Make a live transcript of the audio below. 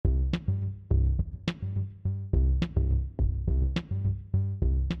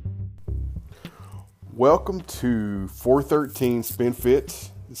Welcome to 413 Spin Fit.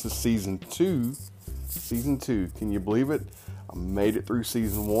 This is season 2. Season 2. Can you believe it? I made it through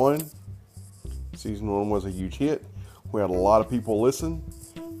season 1. Season 1 was a huge hit. We had a lot of people listen.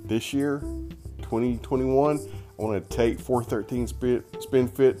 This year, 2021, I want to take 413 Spin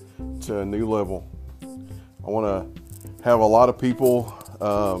Fit to a new level. I want to have a lot of people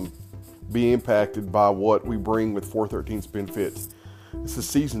be impacted by what we bring with 413 Spin Fit. This is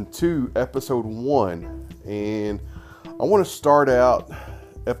season 2, episode 1, and I want to start out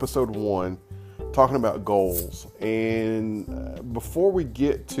episode 1 talking about goals. And before we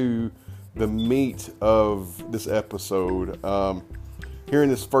get to the meat of this episode, here in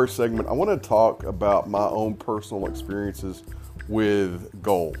this first segment, I want to talk about my own personal experiences with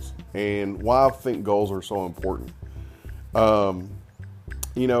goals and why I think goals are so important. When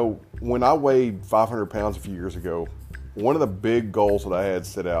I weighed 500 pounds a few years ago, one of the big goals that I had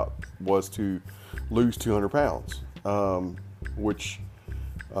set out was to lose 200 pounds, which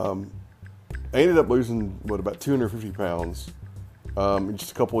I ended up losing, about 250 pounds in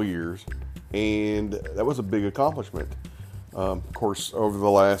just a couple of years. And that was a big accomplishment. Of course, over the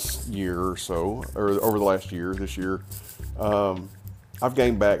last year or so, or over the last year, this year, I've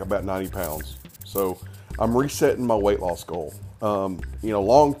gained back about 90 pounds. So I'm resetting my weight loss goal.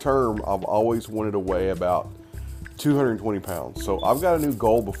 Long term, I've always wanted to weigh about 220 pounds. So I've got a new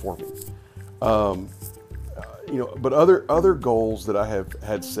goal before me. But other goals that I have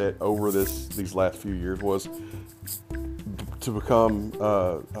had set over these last few years was to become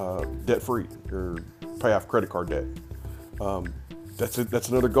debt free or pay off credit card debt. That's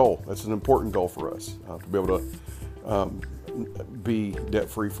another goal. That's an important goal for us to be able to be debt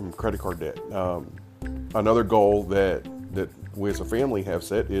free from credit card debt. Another goal that we as a family have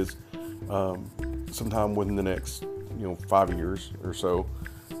set is sometime within the next 5 years or so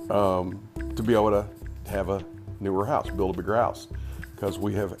to be able to have a newer house, build a bigger house, because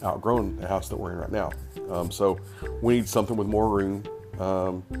we have outgrown the house that we're in right now. So we need something with more room,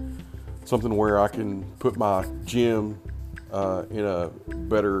 something where I can put my gym in a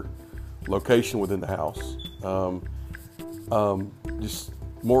better location within the house. Just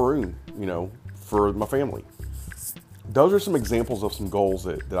more room, for my family. Those are some examples of some goals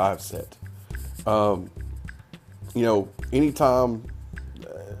that I have set. Anytime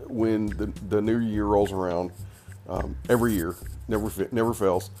when the new year rolls around, every year, never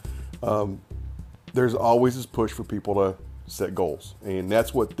fails, there's always this push for people to set goals. And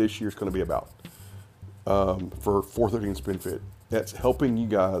that's what this year's going to be about for 413 Spin Fit. That's helping you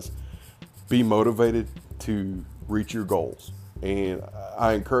guys be motivated to reach your goals. And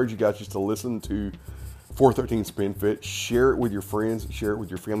I encourage you guys just to listen to 413 Spin Fit, share it with your friends, share it with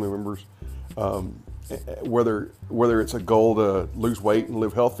your family members. Whether it's a goal to lose weight and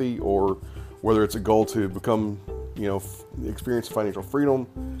live healthy, or whether it's a goal to become, experience financial freedom,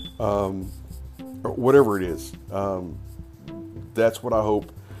 or whatever it is. That's what I hope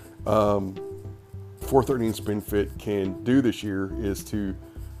 413 Spin Fit can do this year, is to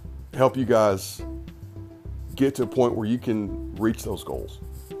help you guys get to a point where you can reach those goals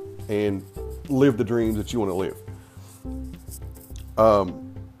and live the dreams that you want to live.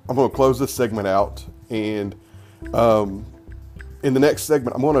 I'm going to close this segment out, and in the next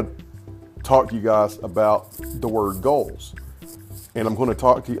segment, I'm going to talk to you guys about the word goals, and I'm going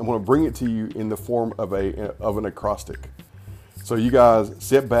to bring it to you in the form of an acrostic. So you guys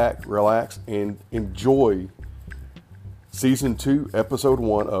sit back, relax, and enjoy season 2, episode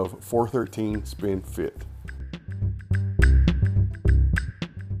 1 of 413 Spin Fit.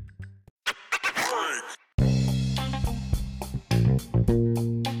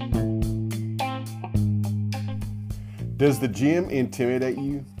 Does the gym intimidate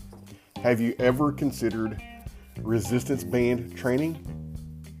you? Have you ever considered resistance band training?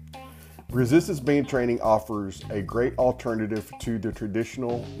 Resistance band training offers a great alternative to the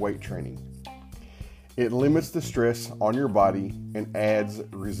traditional weight training. It limits the stress on your body and adds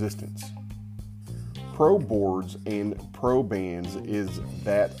resistance. Pro Boards and Pro Bands is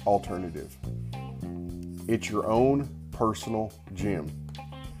that alternative. It's your own personal gym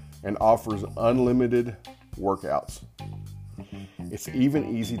and offers unlimited workouts. It's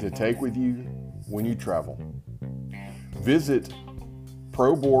even easy to take with you when you travel. Visit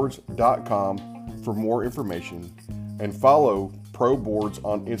proboards.com for more information, and follow Pro Boards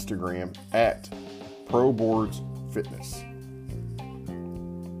on Instagram at ProBoardsFitness.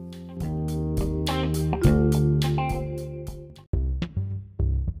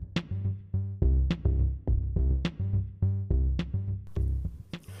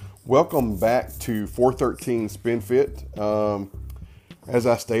 Welcome back to 413 Spin Fit. As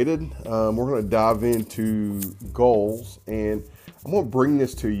I stated, we're going to dive into goals, and I'm going to bring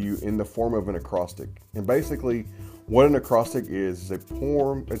this to you in the form of an acrostic. And basically, what an acrostic is a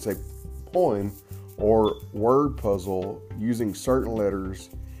poem. It's a poem or word puzzle using certain letters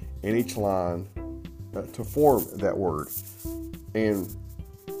in each line to form that word. And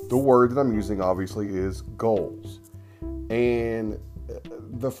the word that I'm using, obviously, is goals. And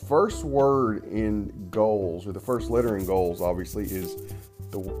the first word in goals, or the first letter in goals, obviously, is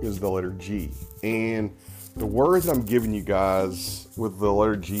the letter G. And the word that I'm giving you guys with the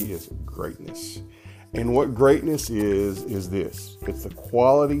letter G is greatness. And what greatness is this. It's the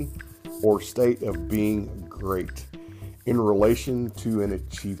quality or state of being great in relation to an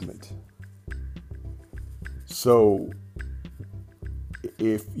achievement. So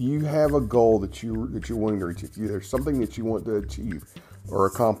if you have a goal that you're wanting to reach, if there's something that you want to achieve or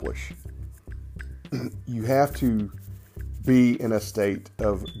accomplish, you have to be in a state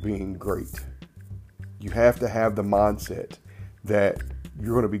of being great. You have to have the mindset that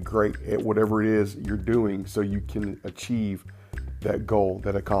you're going to be great at whatever it is you're doing so you can achieve that goal,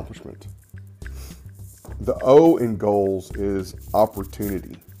 that accomplishment. The O in goals is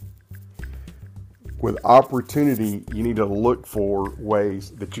opportunity. With opportunity, you need to look for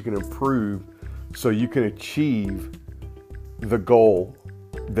ways that you can improve so you can achieve the goal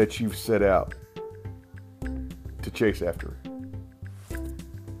that you've set out to chase after.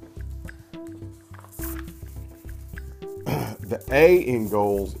 The A in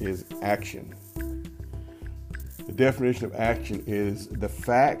goals is action. The definition of action is the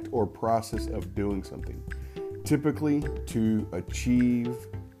fact or process of doing something, typically to achieve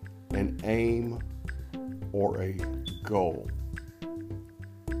an aim or a goal.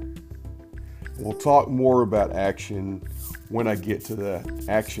 We'll talk more about action when I get to the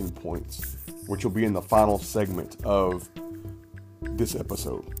action points, which will be in the final segment of this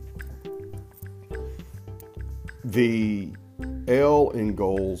episode. The L in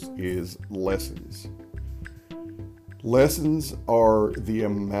goals is lessons. Lessons are the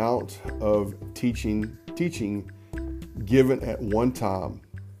amount of teaching given at one time.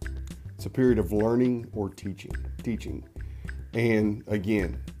 It's a period of learning or teaching. And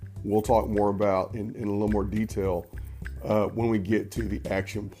again, we'll talk more about in a little more detail when we get to the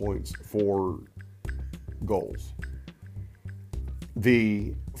action points for goals.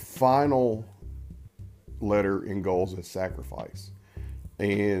 The final letter in goals is sacrifice.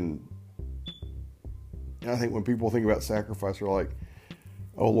 And I think when people think about sacrifice, they're like,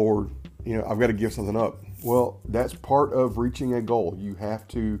 oh Lord, I've got to give something up. Well, that's part of reaching a goal. You have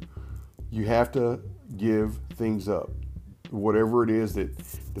to give things up, whatever it is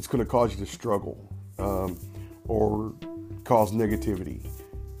that's going to cause you to struggle or cause negativity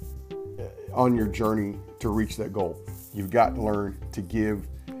on your journey to reach that goal. You've got to learn to give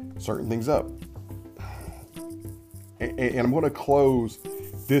certain things up. And I'm going to close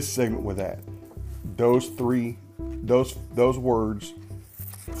this segment with that. Those words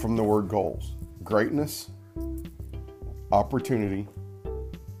from the word goals: greatness, opportunity,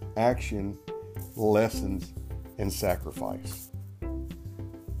 action, lessons, and sacrifice.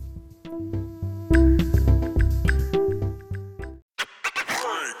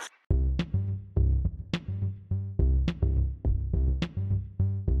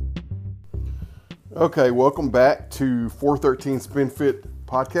 Okay, welcome back to 413 Spin Fit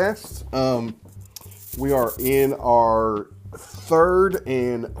podcast. We are in our third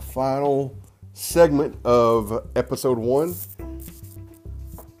and final segment of episode 1,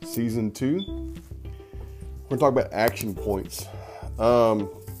 season 2. We're going to talk about action points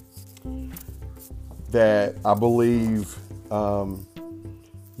that I believe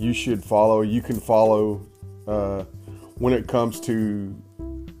you should follow. You can follow when it comes to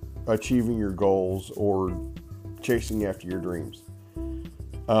achieving your goals or chasing after your dreams.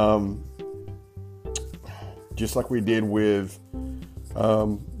 Just like we did with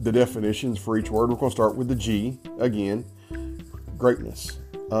the definitions for each word, we're going to start with the G again. Greatness.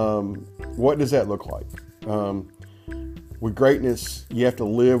 What does that look like? With greatness, you have to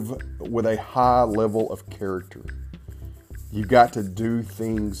live with a high level of character. You've got to do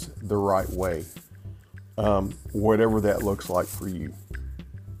things the right way, whatever that looks like for you.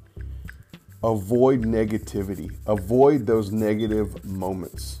 Avoid negativity. Avoid those negative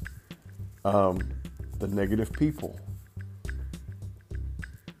moments. The negative people.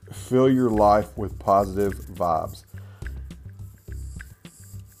 Fill your life with positive vibes.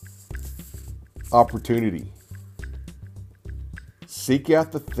 Opportunity. Seek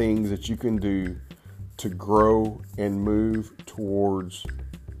out the things that you can do to grow and move towards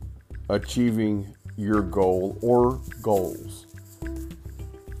achieving your goal or goals.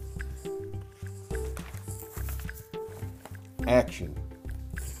 action.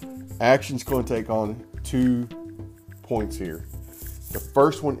 Action's going to take on 2 points here. The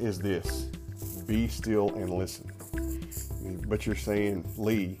first one is this: be still and listen. But you're saying,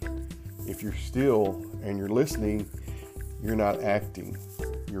 Lee, if you're still and you're listening, you're not acting.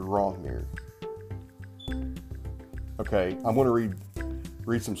 You're wrong there. Okay, I'm going to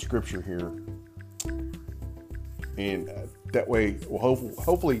read some scripture here, and that way will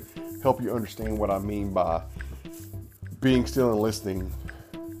hopefully help you understand what I mean by being still and listening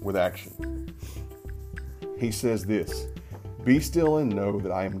with action. He says this: be still and know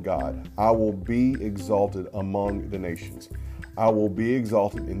that I am God. I will be exalted among the nations. I will be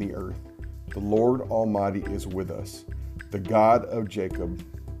exalted in the earth. The Lord Almighty is with us. The God of Jacob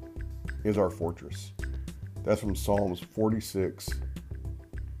is our fortress. That's from Psalms 46,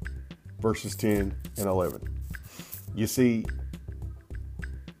 verses 10 and 11. You see,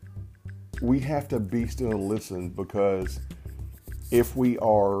 we have to be still and listen, because if we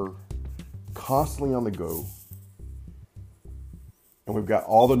are constantly on the go and we've got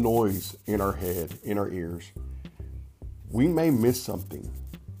all the noise in our head, in our ears, we may miss something.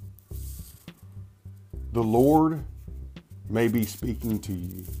 The Lord may be speaking to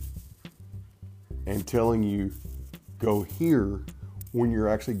you and telling you, go here, when you're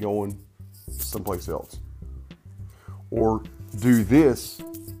actually going someplace else. Or do this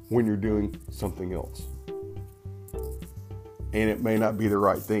when you're doing something else. And it may not be the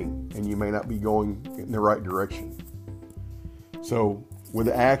right thing, and you may not be going in the right direction. So with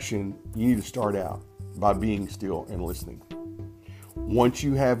action, you need to start out by being still and listening. Once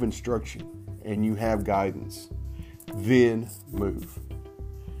you have instruction and you have guidance, then move.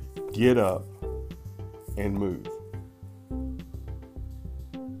 Get up and move.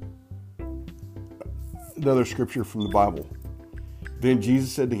 Another scripture from the Bible. Then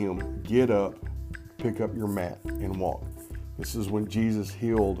Jesus said to him, get up, pick up your mat, and walk. This is when Jesus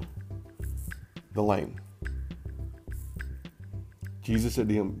healed the lame. Jesus said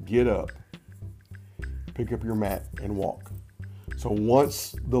to him, get up, pick up your mat, and walk. So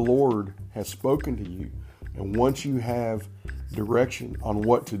once the Lord has spoken to you, and once you have direction on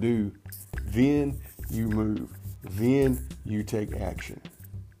what to do, then you move. Then you take action.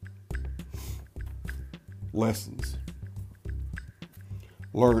 Lessons.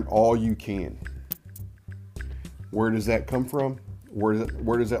 Learn all you can. Where does that come from? Where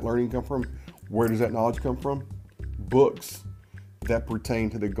does that learning come from? Where does that knowledge come from? Books that pertain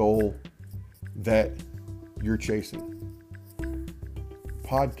to the goal that you're chasing.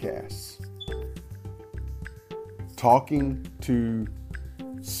 Podcasts. Talking to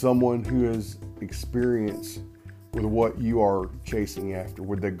someone who has experience with what you are chasing after,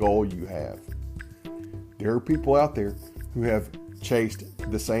 with the goal you have. There are people out there who have chased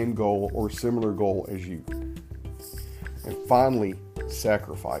the same goal or similar goal as you. And finally,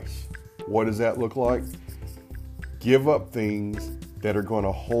 sacrifice. What does that look like? Give up things that are going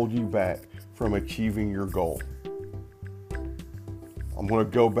to hold you back from achieving your goal. I'm going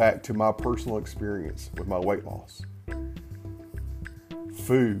to go back to my personal experience with my weight loss.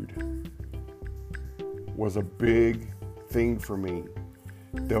 Food was a big thing for me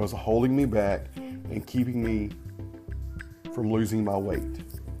that was holding me back and keeping me from losing my weight.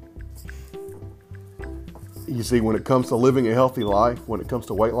 You see, when it comes to living a healthy life, when it comes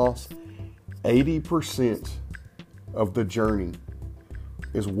to weight loss, 80% of the journey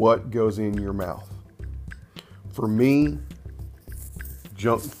is what goes in your mouth. For me,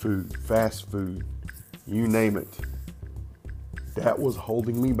 junk food, fast food, you name it, that was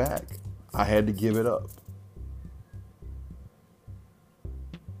holding me back. I had to give it up.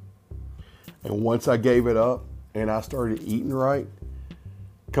 And once I gave it up and I started eating right,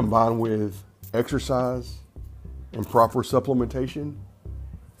 combined with exercise and proper supplementation,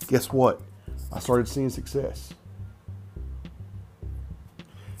 guess what? I started seeing success.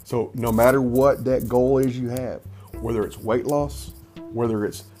 So no matter what that goal is you have, whether it's weight loss, whether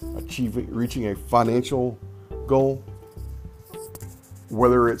it's reaching a financial goal,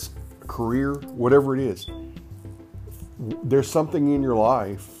 whether it's a career, whatever it is, there's something in your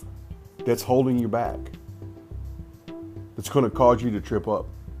life that's holding you back, that's going to cause you to trip up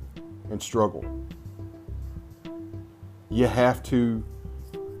and struggle. You have to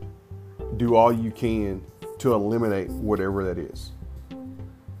do all you can to eliminate whatever that is.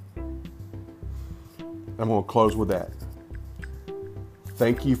 I'm going to close with that.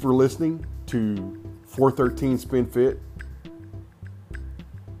 Thank you for listening to 413 Spin Fit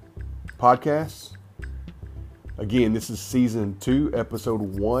podcasts. Again, this is season 2, episode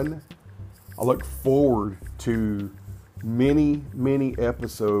 1. I look forward to many, many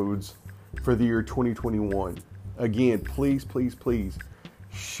episodes for the year 2021. Again, please, please, please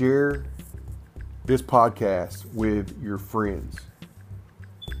share this podcast with your friends.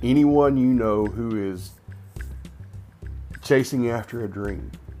 Anyone you know who is chasing after a dream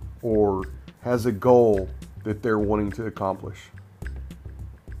or has a goal that they're wanting to accomplish.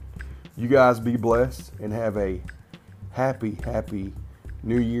 You guys be blessed and have a happy, happy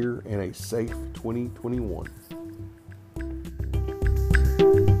New Year and a safe 2021.